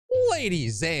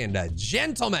ladies and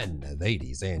gentlemen,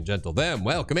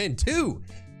 welcome into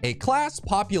a class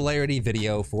popularity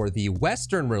video for the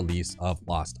Western release of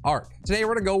Lost Ark. Today,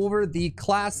 we're gonna go over the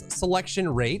class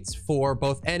selection rates for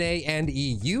both NA and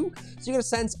EU, so you get a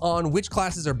sense on which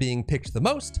classes are being picked the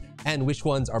most and which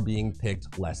ones are being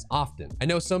picked less often. I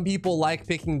know some people like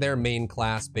picking their main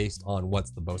class based on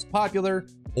what's the most popular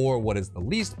or what is the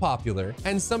least popular,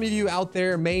 and some of you out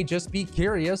there may just be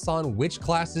curious on which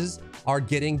classes are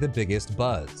getting the biggest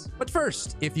buzz. But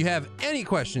first, if you have any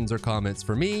questions or comments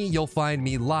for me, you'll find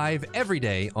me live every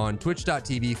day on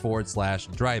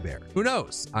twitch.tv/Drybear. Who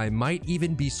knows, I might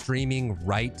even be streaming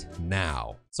right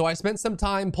now. So I spent some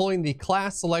time pulling the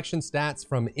class selection stats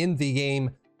from in the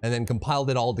game and then compiled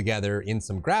it all together in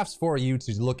some graphs for you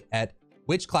to look at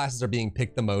which classes are being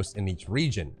picked the most in each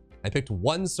region. I picked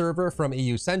one server from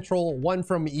EU Central, one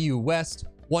from EU West,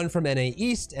 one from NA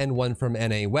East, and one from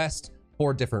NA West,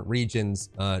 4 different regions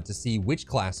to see which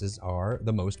classes are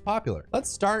the most popular. Let's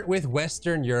start with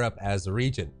Western Europe as a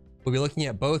region. We'll be looking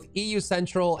at both EU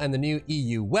Central and the new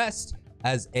EU West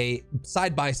as a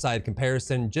side-by-side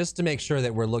comparison, just to make sure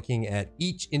that we're looking at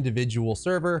each individual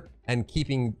server and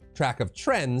keeping track of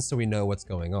trends so we know what's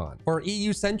going on. For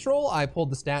EU Central, I pulled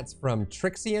the stats from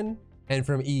Trixian, and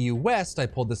from EU West, I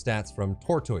pulled the stats from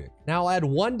Tortoy. Now, I'll add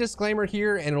one disclaimer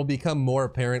here, and it'll become more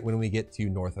apparent when we get to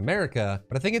North America,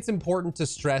 but I think it's important to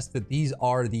stress that these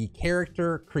are the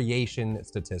character creation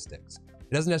statistics.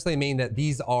 It doesn't necessarily mean that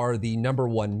these are the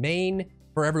 #1 main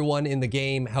for everyone in the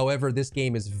game. However, this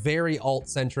game is very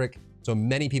alt-centric, so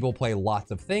many people play lots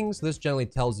of things. This generally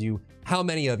tells you how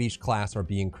many of each class are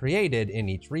being created in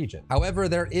each region. However,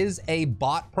 there is a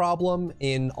bot problem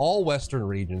in all Western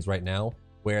regions right now,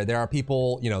 where there are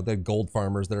people, the gold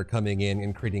farmers that are coming in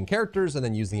and creating characters and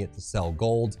then using it to sell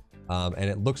gold. And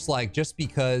it looks like just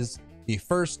because the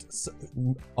first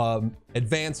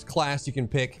advanced class you can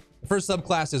pick, the first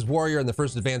subclass is warrior and the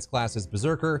first advanced class is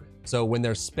berserker. So when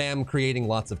they're spam creating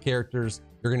lots of characters,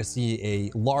 you're gonna see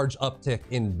a large uptick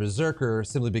in berserker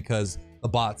simply because the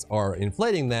bots are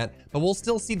inflating that. But we'll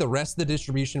still see the rest of the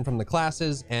distribution from the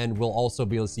classes, and we'll also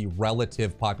be able to see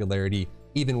relative popularity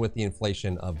even with the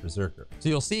inflation of berserker. So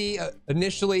you'll see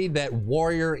initially that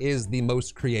warrior is the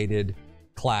most created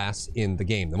class in the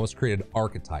game, the most created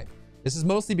archetype. This is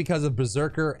mostly because of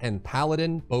berserker and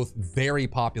paladin, both very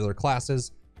popular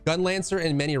classes. Gunlancer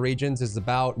in many regions is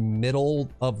about middle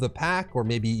of the pack, or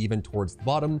maybe even towards the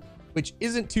bottom, which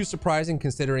isn't too surprising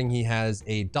considering he has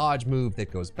a dodge move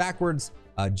that goes backwards,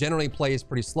 generally plays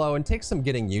pretty slow and takes some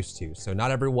getting used to. So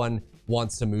not everyone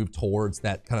wants to move towards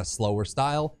that kind of slower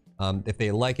style. If they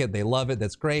like it, they love it,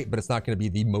 that's great, but it's not going to be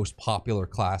the most popular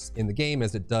class in the game,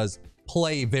 as it does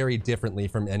play very differently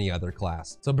from any other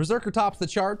class. So Berserker tops the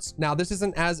charts. Now, this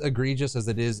isn't as egregious as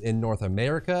it is in North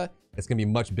America. It's going to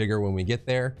be much bigger when we get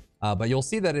there, but you'll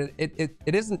see that it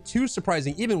isn't too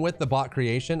surprising. Even with the bot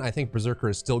creation, I think Berserker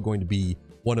is still going to be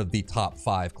one of the top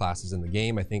 5 classes in the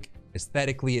game. I think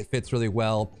aesthetically it fits really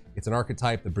well. It's an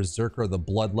archetype, the Berserker, the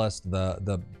Bloodlust,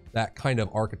 that kind of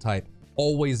archetype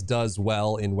always does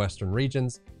well in Western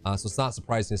regions, so it's not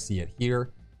surprising to see it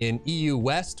here. In EU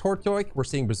West, Tortoy, we're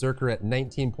seeing Berserker at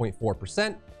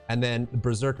 19.4%, and then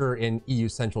Berserker in EU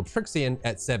Central Trixian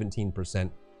at 17%,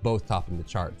 both topping the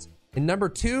charts. And number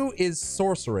 2 is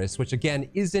Sorceress, which again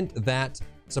isn't that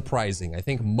surprising. I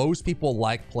think most people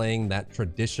like playing that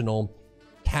traditional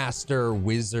caster,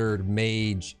 wizard,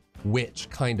 mage, witch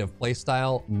kind of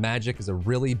playstyle. Magic is a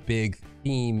really big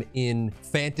theme in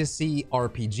fantasy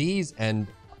RPGs, and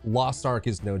Lost Ark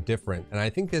is no different. And I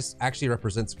think this actually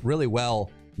represents really well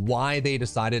why they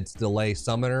decided to delay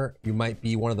Summoner. You might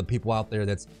be one of the people out there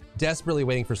that's desperately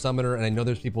waiting for Summoner, and I know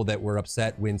there's people that were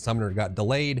upset when Summoner got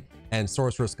delayed and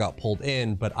Sorceress got pulled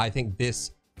in, but I think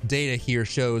this data here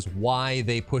shows why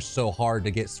they pushed so hard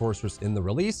to get Sorceress in the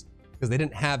release, because they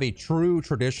didn't have a true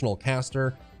traditional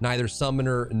caster. Neither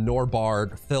Summoner nor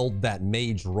Bard filled that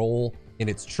mage role in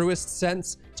its truest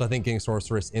sense. So I think getting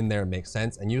Sorceress in there makes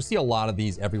sense. And you see a lot of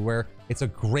these everywhere. It's a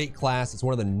great class. It's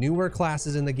one of the newer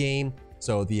classes in the game.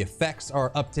 So the effects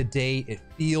are up to date. It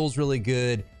feels really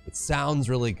good. It sounds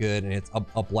really good, and it's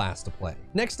a blast to play.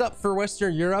 Next up for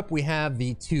Western Europe, we have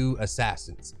the 2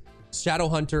 assassins,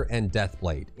 Shadowhunter and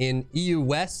Deathblade. In EU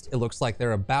West, it looks like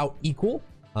they're about equal,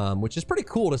 which is pretty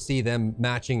cool to see them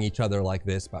matching each other like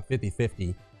this, about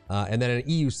 50-50. And then in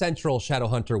EU Central,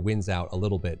 Shadowhunter wins out a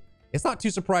little bit. It's not too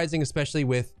surprising, especially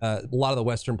with a lot of the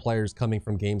Western players coming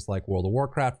from games like World of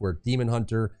Warcraft, where Demon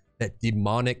Hunter, that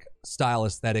demonic style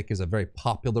aesthetic, is a very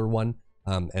popular one.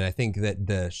 And I think that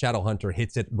the Shadowhunter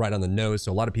hits it right on the nose.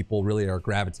 So a lot of people really are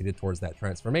gravitated towards that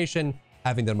transformation,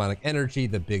 having the demonic energy,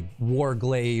 the big war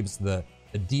glaives, the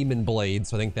a demon blade,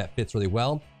 so I think that fits really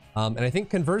well. And I think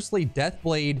conversely,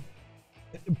 Deathblade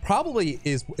probably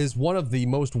is one of the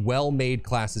most well-made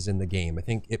classes in the game. I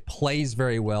think it plays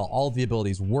very well. All of the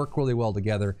abilities work really well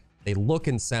together. They look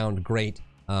and sound great.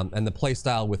 And the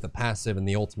playstyle with the passive and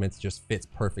the ultimates just fits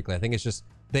perfectly. I think it's just,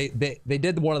 they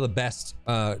did one of the best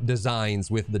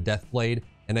designs with the Deathblade.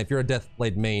 And if you're a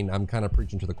Deathblade main, I'm kind of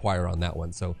preaching to the choir on that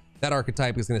one. So that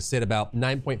archetype is going to sit about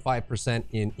 9.5%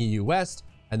 in EU West,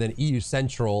 and then EU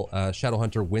Central,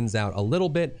 Shadowhunter wins out a little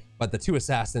bit, but the two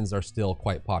assassins are still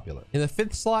quite popular. In the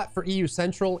 5th slot for EU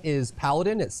Central is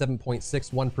Paladin at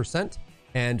 7.61%,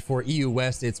 and for EU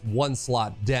West, it's one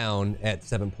slot down at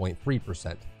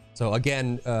 7.3%. So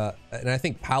again, and I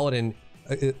think Paladin,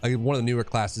 one of the newer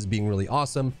classes, being really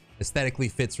awesome, aesthetically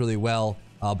fits really well,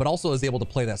 but also is able to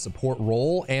play that support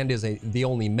role and is the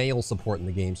only male support in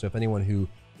the game. So if anyone who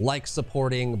likes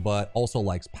supporting but also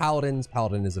likes Paladins,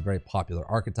 Paladin is a very popular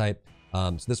archetype.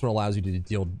 So this one allows you to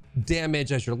deal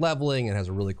damage as you're leveling and has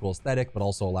a really cool aesthetic, but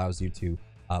also allows you to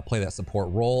play that support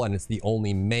role, and it's the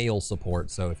only male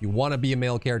support. So if you want to be a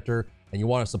male character and you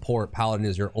want to support, Paladin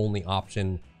is your only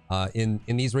option in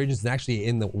these regions, and actually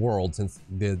in the world, since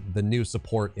the new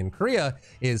support in Korea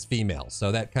is female.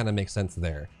 So that kind of makes sense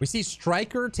there. We see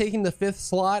Striker taking the 5th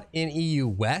slot in EU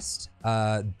West.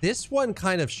 This one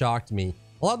kind of shocked me.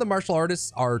 A lot of the martial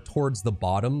artists are towards the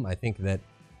bottom. I think that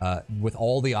with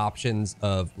all the options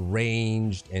of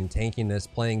ranged and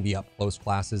tankiness, playing the up-close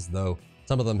classes, though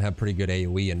some of them have pretty good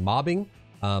AoE and mobbing,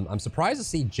 I'm surprised to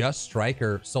see just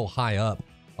Striker so high up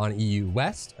on EU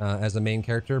West as a main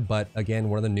character. But again,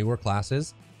 one of the newer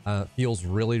classes, feels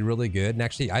really, really good. And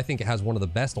actually, I think it has one of the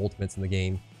best ultimates in the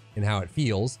game in how it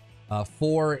feels.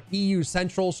 For EU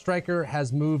Central, Striker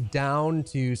has moved down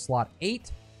to slot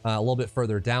 8. A little bit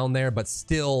further down there, but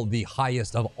still the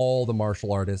highest of all the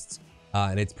martial artists.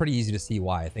 And it's pretty easy to see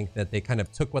why. I think that they kind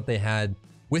of took what they had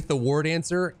with the War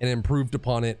Dancer and improved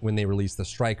upon it when they released the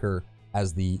Striker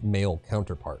as the male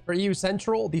counterpart. For EU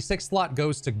Central, the 6th slot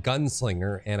goes to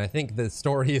Gunslinger, and I think the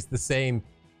story is the same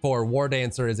for War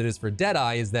Dancer as it is for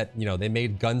Deadeye, is that, you know, they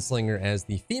made Gunslinger as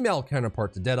the female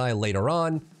counterpart to Deadeye later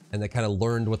on, and they kind of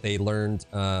learned what they learned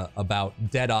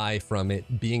about Deadeye from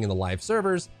it being in the live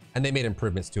servers, and they made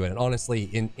improvements to it. And honestly,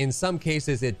 in some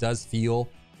cases, it does feel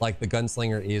like the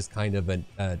Gunslinger is kind of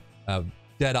a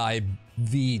Deadeye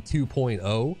V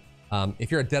 2.0.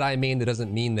 If you're a Deadeye main, that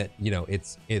doesn't mean that, you know,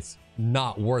 it's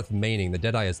not worth maining. The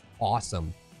Deadeye is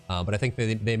awesome, but I think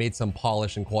they made some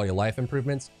polish and quality of life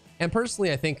improvements. And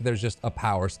personally, I think there's just a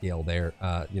power scale there.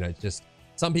 You know, it's just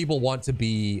some people want to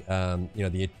be, you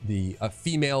know, a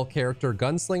female character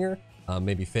Gunslinger.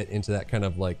 Maybe fit into that kind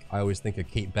of, like, I always think of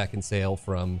Kate Beckinsale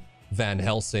from Van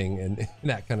Helsing and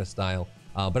that kind of style.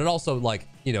 But it also, like,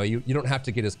 you know, you don't have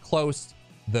to get as close.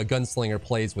 The Gunslinger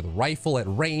plays with rifle at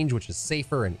range, which is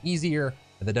safer and easier.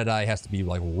 And the Deadeye has to be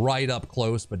like right up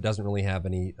close, but doesn't really have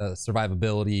any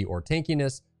survivability or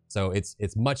tankiness. So it's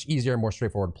much easier, more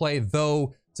straightforward play.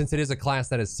 Though, since it is a class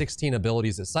that has 16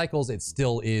 abilities it cycles, it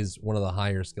still is one of the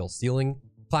higher skill ceiling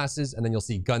classes. And then you'll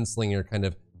see Gunslinger kind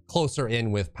of closer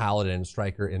in with Paladin and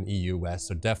Striker in EU West.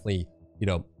 So definitely, you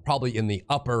know, probably in the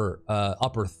upper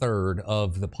third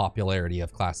of the popularity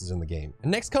of classes in the game.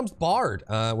 And next comes Bard,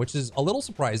 which is a little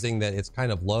surprising that it's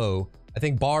kind of low. I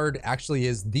think Bard actually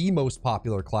is the most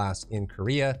popular class in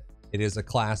Korea. It is a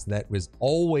class that was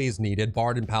always needed.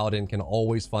 Bard and Paladin can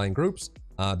always find groups,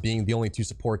 being the only two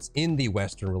supports in the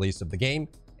Western release of the game.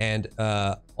 And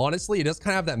honestly, it does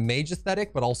kind of have that mage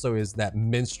aesthetic, but also is that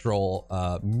minstrel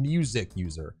music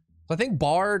user. So I think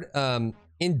Bard,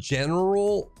 in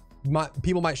general,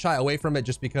 people might shy away from it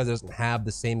just because it doesn't have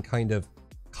the same kind of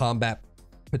combat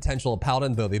potential of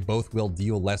Paladin, though they both will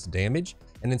deal less damage.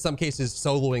 And in some cases,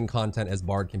 soloing content as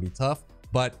Bard can be tough,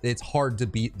 but it's hard to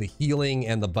beat the healing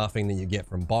and the buffing that you get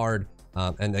from Bard.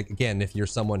 And again, if you're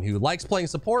someone who likes playing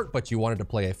support, but you wanted to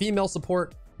play a female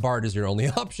support, Bard is your only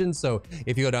option. So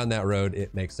if you go down that road,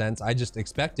 it makes sense. I just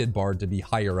expected Bard to be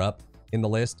higher up in the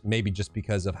list, maybe just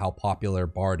because of how popular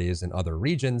Bard is in other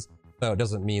regions. So it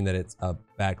doesn't mean that it's a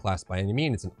bad class by any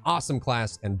means. It's an awesome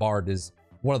class, and Bard is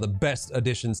one of the best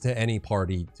additions to any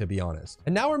party, to be honest.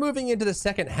 And now we're moving into the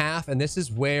second half, and this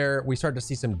is where we start to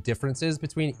see some differences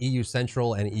between EU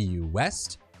Central and EU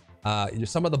West.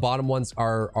 Some of the bottom ones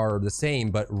are the same,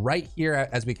 but right here,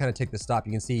 as we kind of take the stop,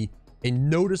 you can see a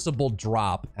noticeable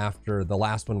drop after the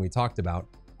last one we talked about.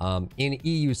 In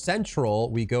EU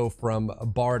Central, we go from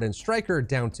Bard and Striker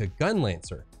down to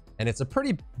Gunlancer, and it's a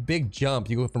pretty big jump.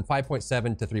 You go from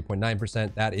 5.7 to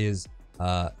 3.9%. That is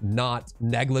not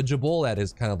negligible. That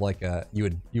is kind of like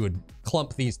you would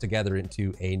clump these together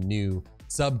into a new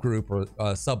subgroup or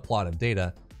subplot of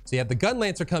data. So you have the Gun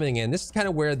Lancer coming in. This is kind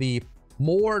of where the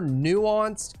more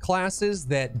nuanced classes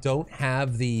that don't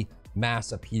have the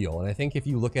mass appeal. And I think if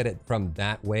you look at it from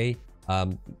that way,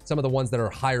 some of the ones that are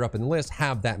higher up in the list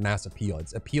have that mass appeal.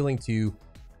 It's appealing to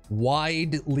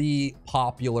widely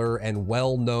popular and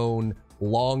well-known,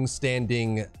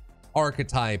 long-standing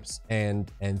archetypes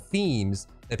and themes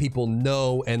that people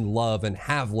know and love and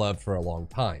have loved for a long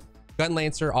time. Gun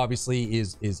Lancer obviously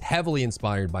is heavily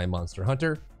inspired by Monster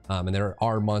Hunter, and there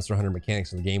are Monster Hunter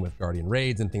mechanics in the game with Guardian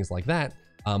Raids and things like that.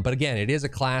 But again, it is a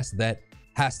class that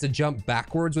has to jump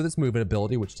backwards with its movement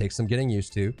ability, which takes some getting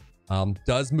used to.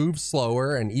 Does move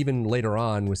slower, and even later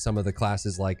on with some of the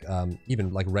classes like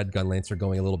even like Red Gun Lancer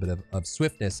going a little bit of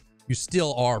swiftness, you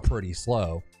still are pretty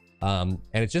slow. And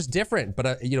it's just different.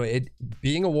 But you know,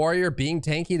 being a warrior, being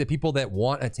tanky, the people that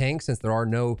want a tank, since there are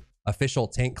no official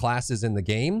tank classes in the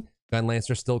game, Gun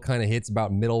Lancer still kind of hits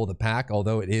about middle of the pack,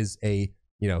 although it is a,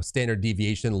 you know, standard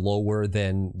deviation lower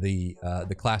than the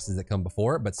classes that come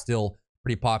before it, but still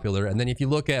pretty popular. And then if you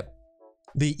look at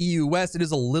the EU West, it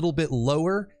is a little bit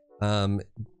lower,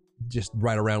 just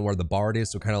right around where the Bard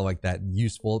is, so kind of like that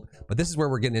useful. But this is where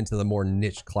we're getting into the more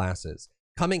niche classes.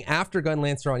 Coming after Gun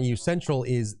Lancer on EU Central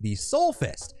is the Soul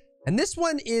Fist, and this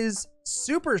one is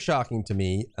super shocking to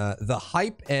me. The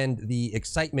hype and the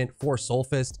excitement for Soul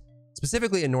Fist,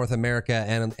 specifically in North America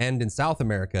and in South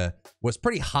America, was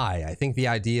pretty high. I think the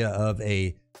idea of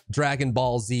a Dragon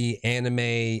Ball Z anime,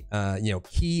 you know,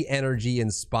 key energy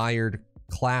inspired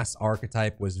class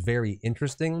archetype was very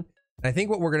interesting. And I think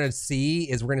what we're going to see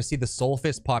is we're going to see the Soul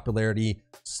Fist popularity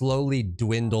slowly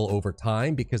dwindle over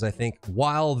time, because I think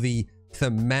while the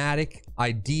thematic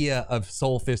idea of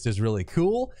Soul Fist is really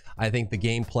cool, I think the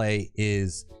gameplay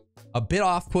is a bit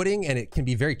off-putting, and it can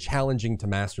be very challenging to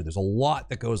master. There's a lot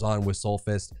that goes on with Soul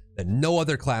Fist that no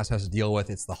other class has to deal with.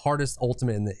 It's the hardest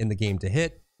ultimate in the game to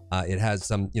hit. It has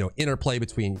some, you know, interplay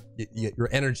between your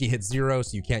energy hits zero,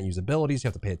 so you can't use abilities. You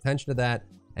have to pay attention to that.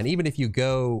 And even if you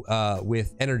go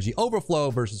with energy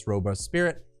overflow versus robust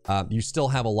spirit, you still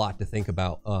have a lot to think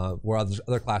about, where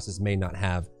other classes may not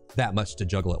have that much to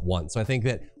juggle at once. So I think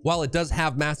that while it does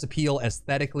have mass appeal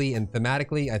aesthetically and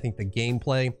thematically, I think the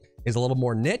gameplay is a little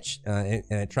more niche, and it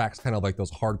attracts kind of like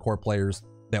those hardcore players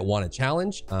that want a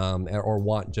challenge, or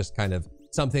want just kind of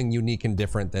something unique and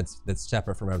different that's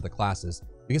separate from other classes.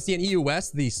 You can see in EU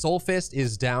West, the Soul Fist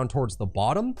is down towards the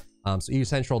bottom. So EU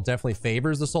Central definitely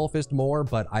favors the Soul Fist more,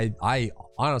 but I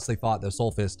honestly thought the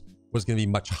Soul Fist was going to be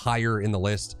much higher in the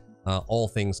list, all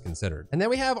things considered. And then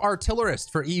we have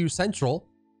Artillerist for EU Central,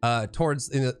 towards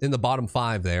in the bottom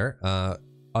 5 there.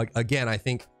 Again, I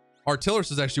think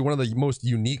Artillerist is actually one of the most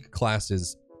unique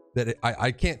classes that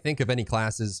I can't think of any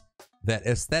classes that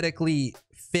aesthetically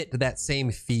fit that same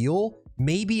feel.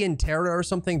 Maybe in Terra or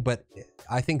something, but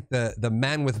I think the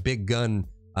man with big gun,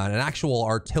 an actual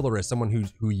artillerist, someone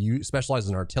who specializes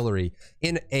in artillery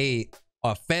in a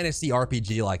fantasy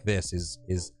RPG like this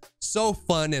is so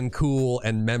fun and cool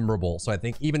and memorable. So I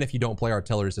think even if you don't play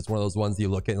artillerist, it's one of those ones that you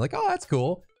look at and like, oh, that's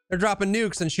cool. They're dropping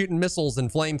nukes and shooting missiles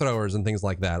and flamethrowers and things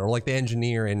like that, or like the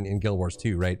engineer in Guild Wars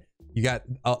 2, right? You got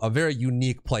a very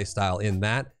unique play style in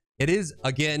that. It is,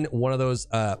 again, one of those,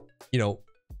 you know,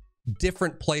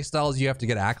 different play styles you have to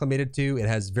get acclimated to. It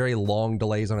has very long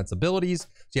delays on its abilities,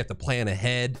 so you have to plan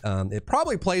ahead. It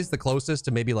probably plays the closest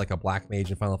to maybe like a Black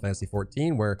Mage in Final Fantasy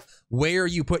XIV, where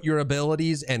you put your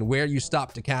abilities and where you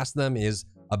stop to cast them is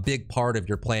a big part of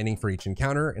your planning for each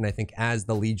encounter. And I think as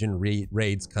the Legion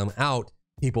raids come out,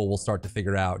 people will start to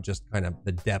figure out just kind of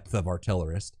the depth of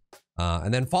Artillerist.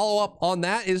 And then follow up on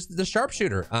that is the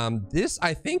Sharpshooter. This,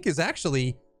 I think, is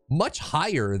actually much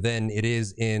higher than it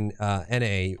is in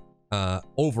NA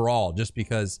overall, just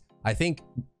because I think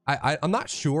I'm not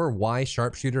sure why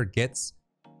Sharpshooter gets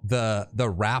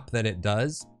the rap that it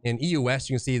does. In EU West,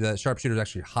 you can see the Sharpshooter is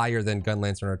actually higher than Gun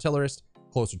Lancer and Artillerist,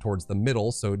 closer towards the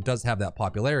middle, so it does have that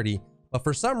popularity. But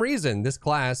for some reason, this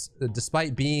class,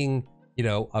 despite being, you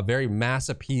know, a very mass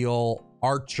appeal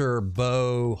archer,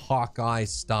 bow, Hawkeye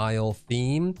style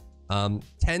theme,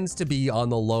 tends to be on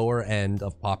the lower end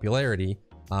of popularity.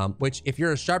 Which, if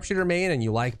you're a Sharpshooter main and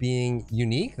you like being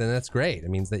unique, then that's great. It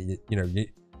means that you're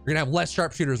gonna have less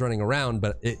Sharpshooters running around,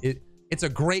 but it's a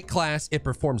great class. It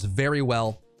performs very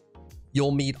well.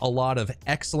 You'll meet a lot of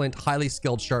excellent, highly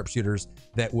skilled Sharpshooters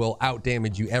that will out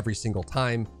damage you every single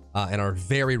time, and are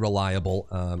very reliable.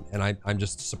 And I'm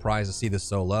just surprised to see this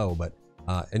so low. But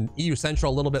in EU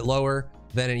Central, a little bit lower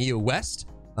than in EU West,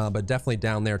 but definitely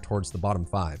down there towards the bottom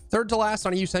 5. Third to last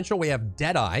on EU Central, we have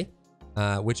Deadeye.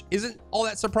 Which isn't all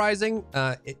that surprising.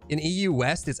 In EU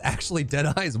West, it's actually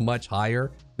Deadeye is much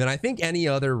higher than I think any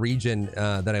other region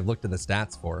that I've looked at the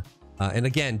stats for. And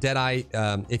again, Deadeye,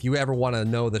 if you ever want to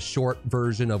know the short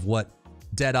version of what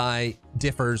Deadeye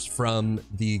differs from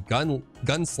the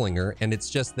gunslinger, and it's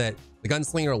just that the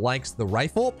gunslinger likes the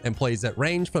rifle and plays at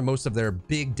range for most of their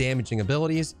big damaging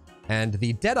abilities, and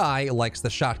the Deadeye likes the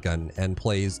shotgun and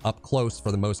plays up close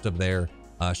for the most of their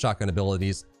shotgun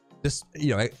abilities. This,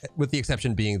 you know, with the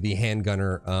exception being the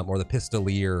handgunner or the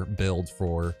pistolier build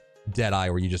for Deadeye,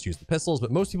 where you just use the pistols,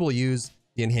 but most people use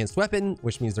the enhanced weapon,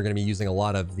 which means they're going to be using a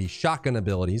lot of the shotgun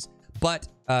abilities. But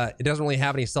it doesn't really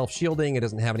have any self-shielding. It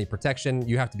doesn't have any protection.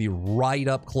 You have to be right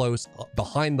up close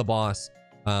behind the boss,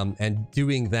 and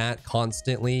doing that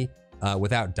constantly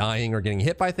without dying or getting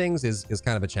hit by things is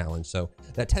kind of a challenge. So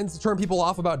that tends to turn people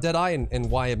off about Deadeye,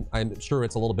 and why I'm sure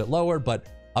it's a little bit lower, but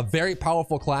a very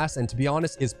powerful class, and to be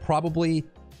honest, is probably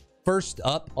first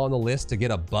up on the list to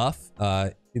get a buff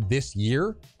this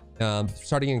year,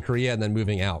 starting in Korea and then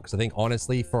moving out. Because I think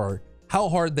honestly, for how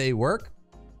hard they work,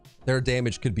 their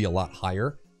damage could be a lot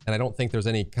higher, and I don't think there's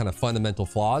any kind of fundamental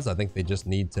flaws. I think they just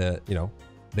need to, you know,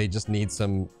 they just need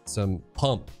some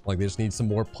pump. Like, they just need some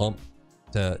more pump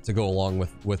to go along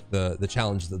with the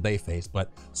challenges that they face.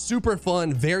 But super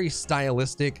fun, very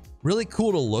stylistic, really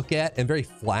cool to look at, and very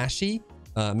flashy.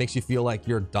 Makes you feel like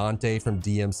you're Dante from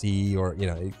DMC, or, you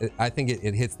know, I think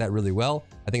it hits that really well.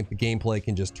 I think the gameplay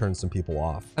can just turn some people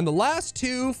off. And the last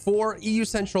two for EU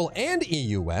Central and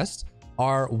EU West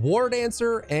are War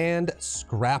Dancer and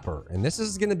Scrapper. And this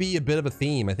is going to be a bit of a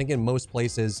theme. I think in most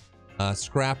places,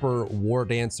 Scrapper, War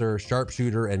Dancer,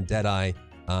 Sharpshooter, and Deadeye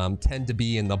tend to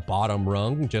be in the bottom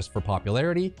rung just for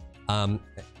popularity. And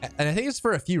I think it's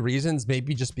for a few reasons,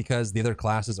 maybe just because the other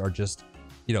classes are just,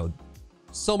 you know,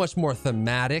 so much more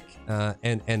thematic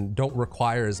and don't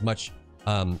require as much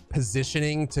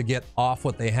positioning to get off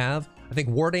what they have. I think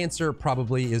War Dancer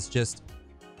probably is just,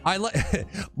 I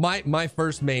like my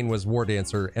first main was War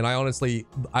Dancer, and I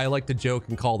like to joke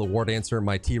and call the War Dancer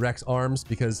my T-Rex arms,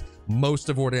 because most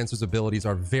of War Dancer's abilities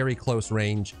are very close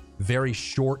range, very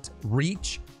short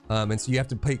reach, and so you have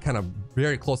to pay kind of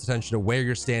very close attention to where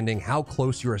you're standing, how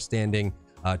close you are standing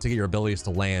to get your abilities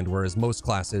to land, whereas most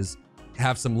classes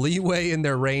have some leeway in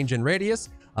their range and radius.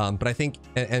 But I think,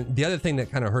 and the other thing that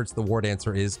kind of hurts the War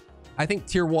Dancer is, I think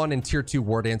tier 1 and tier 2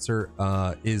 War Dancer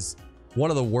is one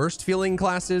of the worst feeling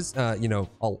classes, you know,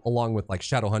 along with like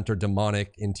Shadow Hunter,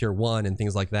 Demonic in tier 1 and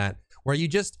things like that, where you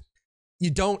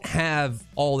don't have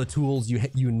all the tools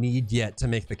you need yet to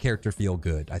make the character feel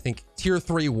good. I think tier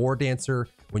 3 War Dancer,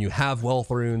 when you have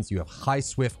wealth runes, you have high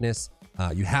swiftness,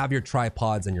 you have your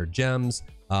tripods and your gems,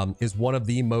 is one of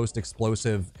the most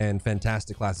explosive and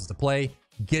fantastic classes to play.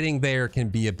 Getting there can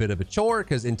be a bit of a chore,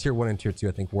 because in tier 1 and tier 2,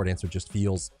 I think War Dancer just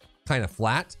feels kind of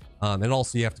flat. And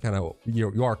also you have to kind of,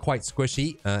 you are quite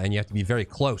squishy, and you have to be very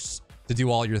close to do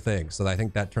all your things. So I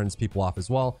think that turns people off as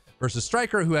well. Versus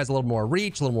Striker, who has a little more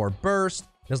reach, a little more burst,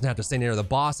 doesn't have to stay near the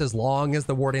boss as long as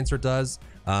the War Dancer does,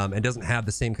 and doesn't have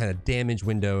the same kind of damage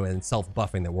window and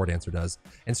self-buffing that War Dancer does.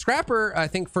 And Scrapper, I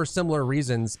think for similar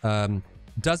reasons,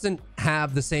 doesn't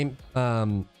have the same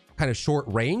kind of short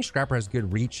range. Scrapper has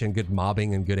good reach and good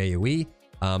mobbing and good AoE.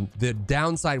 The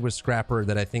downside with Scrapper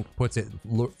that I think puts it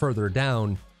further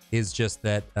down is just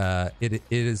that it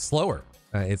is slower.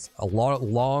 It's a lot of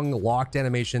long locked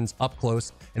animations up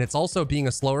close, and it's also, being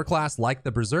a slower class like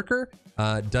the Berserker,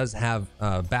 does have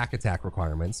back attack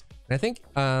requirements. And I think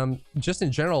just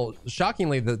in general,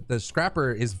 shockingly, the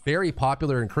Scrapper is very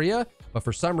popular in Korea, but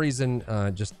for some reason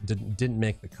just didn't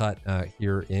make the cut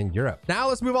here in Europe. Now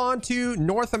let's move on to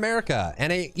North America.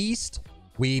 NA East,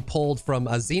 we pulled from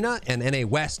Azina, and NA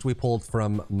West, we pulled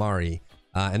from Mari.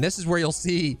 And this is where you'll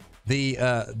see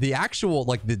the actual,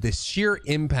 like the sheer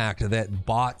impact that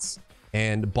bots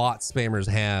and bot spammers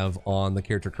have on the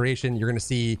character creation. You're going to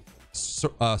see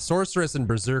Sorceress and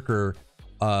Berserker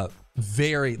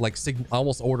very, like,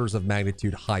 almost orders of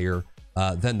magnitude higher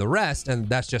than the rest, and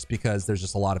that's just because there's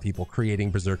just a lot of people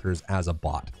creating Berserkers as a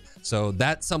bot. So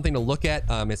that's something to look at.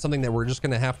 It's something that we're just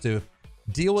going to have to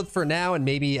deal with for now, and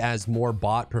maybe as more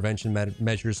bot prevention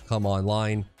measures come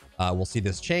online, we'll see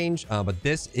this change. But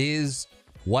this is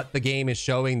what the game is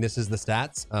showing. This is the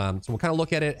stats. So we'll kind of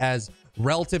look at it as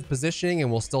relative positioning,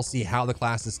 and we'll still see how the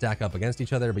classes stack up against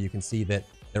each other. But you can see that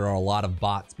there are a lot of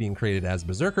bots being created as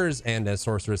Berserkers and as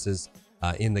Sorceresses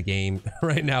in the game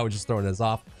right now, which is throwing us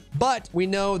off. But we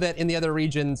know that in the other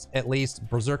regions, at least,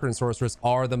 Berserker and Sorceress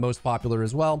are the most popular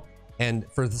as well. And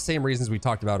for the same reasons we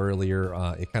talked about earlier,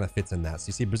 it kind of fits in that. So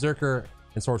you see Berserker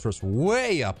and Sorceress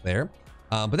way up there.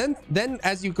 But then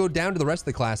as you go down to the rest of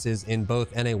the classes in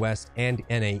both NA West and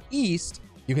NA East,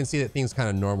 you can see that things kind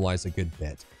of normalize a good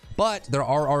bit. But there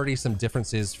are already some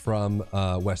differences from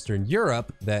Western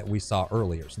Europe that we saw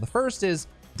earlier. So the first is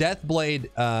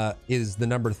Deathblade is the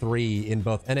number 3 in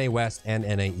both NA West and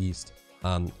NA East,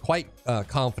 quite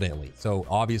confidently. So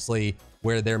obviously,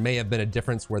 where there may have been a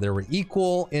difference where they were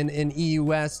equal in EU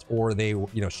West, or they,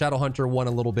 Shadowhunter won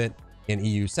a little bit in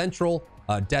EU Central,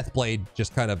 Deathblade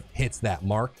just kind of hits that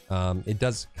mark. It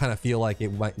does kind of feel like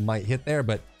it might hit there,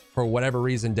 but for whatever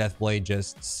reason, Deathblade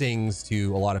just sings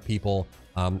to a lot of people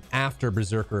after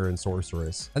Berserker and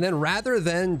Sorceress. And then rather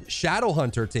than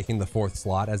Shadowhunter taking the 4th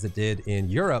slot as it did in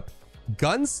Europe,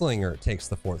 Gunslinger takes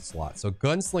the 4th slot. So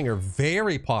Gunslinger,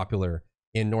 very popular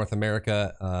in North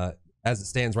America as it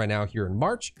stands right now here in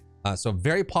March. So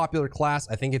very popular class.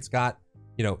 I think it's got,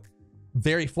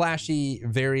 very flashy,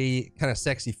 very kind of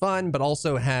sexy fun, but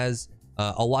also has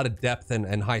a lot of depth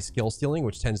and high skill ceiling,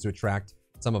 which tends to attract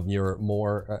some of your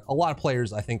a lot of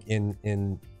players, I think,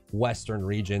 in Western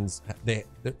regions. They're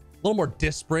a little more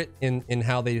disparate in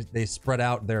how they spread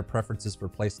out their preferences for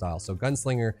playstyle. So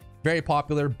Gunslinger, very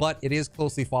popular, but it is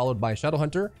closely followed by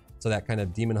Shadowhunter. So that kind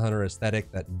of Demon Hunter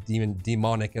aesthetic, that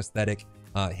demonic aesthetic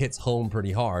hits home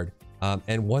pretty hard.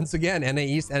 And once again, NA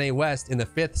East, NA West in the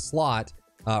 5th slot,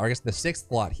 or I guess the 6th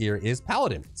slot here is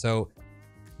Paladin. So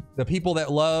the people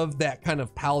that love that kind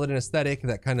of Paladin aesthetic,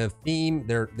 that kind of theme,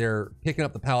 they're picking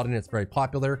up the Paladin. It's very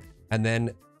popular. And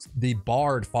then the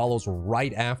Bard follows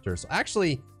right after. So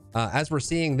actually, as we're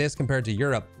seeing this compared to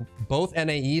Europe, both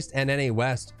NA East and NA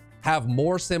West have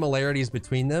more similarities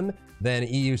between them than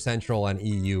EU Central and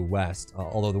EU West,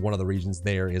 although one of the regions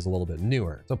there is a little bit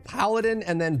newer. So Paladin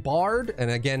and then Bard,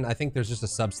 and again, I think there's just a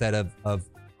subset of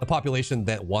the population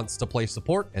that wants to play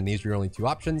support, and these are your only 2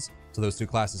 options. So those 2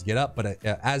 classes get up, but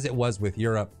as it was with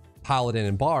Europe, Paladin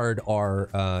and Bard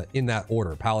are in that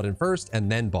order. Paladin first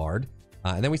and then Bard.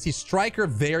 And then we see Striker,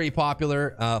 very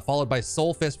popular, followed by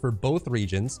Soulfist for both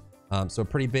regions. So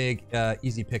pretty big,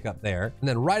 easy pickup there. And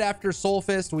then right after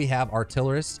Soulfist, we have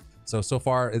Artillerist. So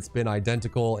far it's been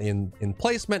identical in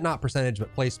placement, not percentage,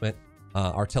 but placement.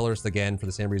 Artillerist again, for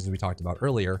the same reasons we talked about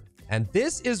earlier. And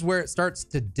this is where it starts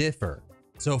to differ.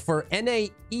 So for NA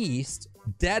East,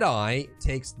 Deadeye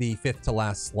takes the 5th to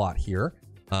last slot here,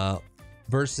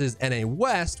 versus NA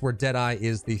West, where Deadeye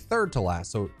is the 3rd to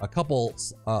last. So a couple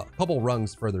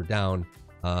rungs further down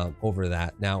over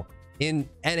that. Now, in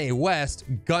NA West,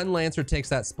 Gunlancer takes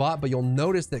that spot, but you'll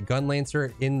notice that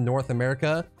Gunlancer in North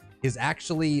America is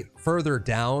actually further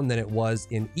down than it was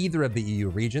in either of the EU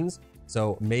regions.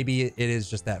 So maybe it is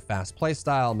just that fast play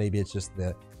style. Maybe it's just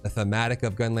the thematic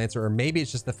of Gunlancer, or maybe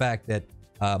it's just the fact that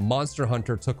Monster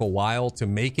Hunter took a while to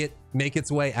make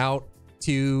its way out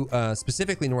to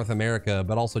specifically North America,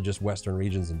 but also just Western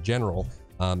regions in general.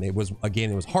 It was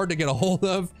hard to get a hold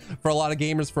of for a lot of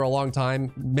gamers for a long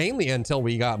time, mainly until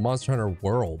we got Monster Hunter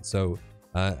World. So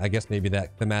I guess maybe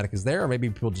that thematic is there, or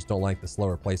maybe people just don't like the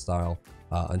slower play style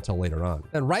until later on.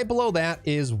 And right below that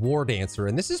is War Dancer,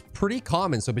 and this is pretty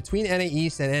common. So between NA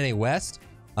East and NA West,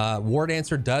 War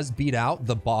Dancer does beat out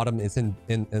the bottom.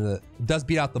 Does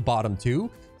beat out the bottom 2.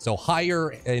 So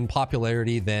higher in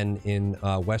popularity than in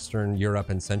Western Europe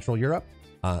and Central Europe.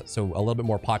 So a little bit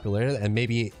more popular, and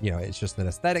maybe, it's just an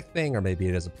aesthetic thing, or maybe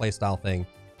it is a playstyle thing.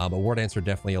 But War Dancer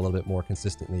definitely a little bit more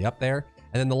consistently up there.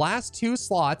 And then the last 2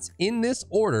 slots in this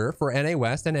order for NA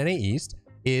West and NA East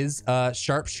is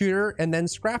Sharpshooter and then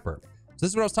Scrapper. So this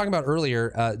is what I was talking about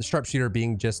earlier. The Sharpshooter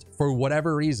being just, for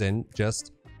whatever reason,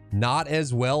 just not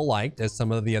as well liked as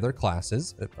some of the other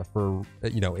classes.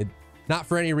 Not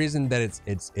for any reason that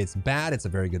it's bad. It's a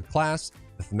very good class.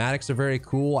 The thematics are very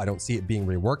cool. I don't see it being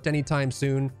reworked anytime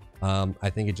soon. I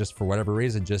think it just, for whatever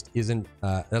reason, just doesn't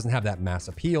have that mass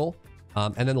appeal.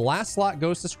 And then the last slot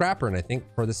goes to Scrapper, and I think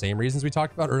for the same reasons we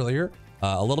talked about earlier,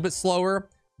 a little bit slower,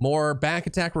 more back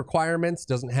attack requirements,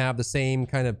 doesn't have the same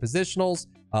kind of positionals,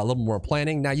 a little more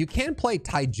planning. Now you can play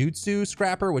Taijutsu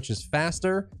Scrapper, which is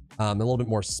faster, a little bit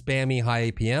more spammy,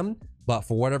 high APM, but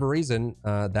for whatever reason,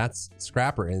 that's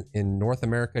Scrapper in North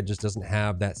America just doesn't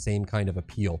have that same kind of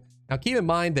appeal. Now keep in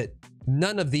mind that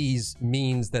none of these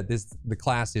means that the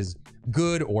class is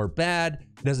good or bad.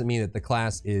 It doesn't mean that the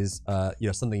class is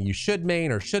something you should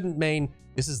main or shouldn't main.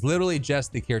 This is literally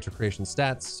just the character creation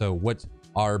stats. So what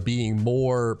are being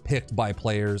more picked by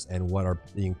players and what are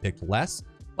being picked less.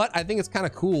 But I think it's kind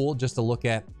of cool just to look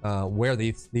at where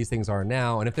these things are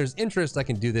now. And if there's interest, I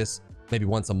can do this maybe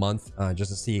once a month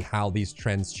just to see how these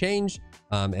trends change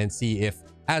and see if,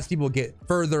 as people get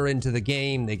further into the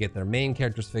game, they get their main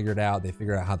characters figured out, they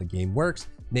figure out how the game works,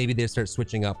 maybe they start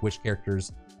switching up which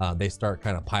characters they start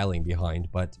kind of piling behind.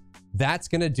 But that's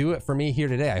going to do it for me here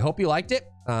today. I hope you liked it.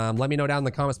 Let me know down in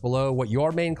the comments below what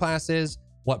your main class is,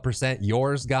 what percent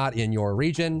yours got in your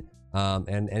region,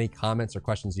 and any comments or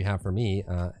questions you have for me.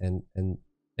 And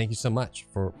Thank you so much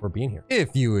for being here.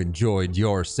 If you enjoyed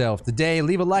yourself today,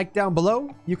 leave a like down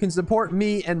below. You can support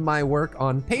me and my work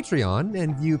on Patreon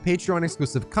and view Patreon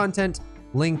exclusive content,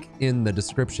 link in the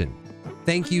description.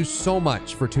 Thank you so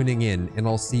much for tuning in, and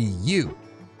I'll see you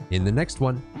in the next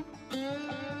one.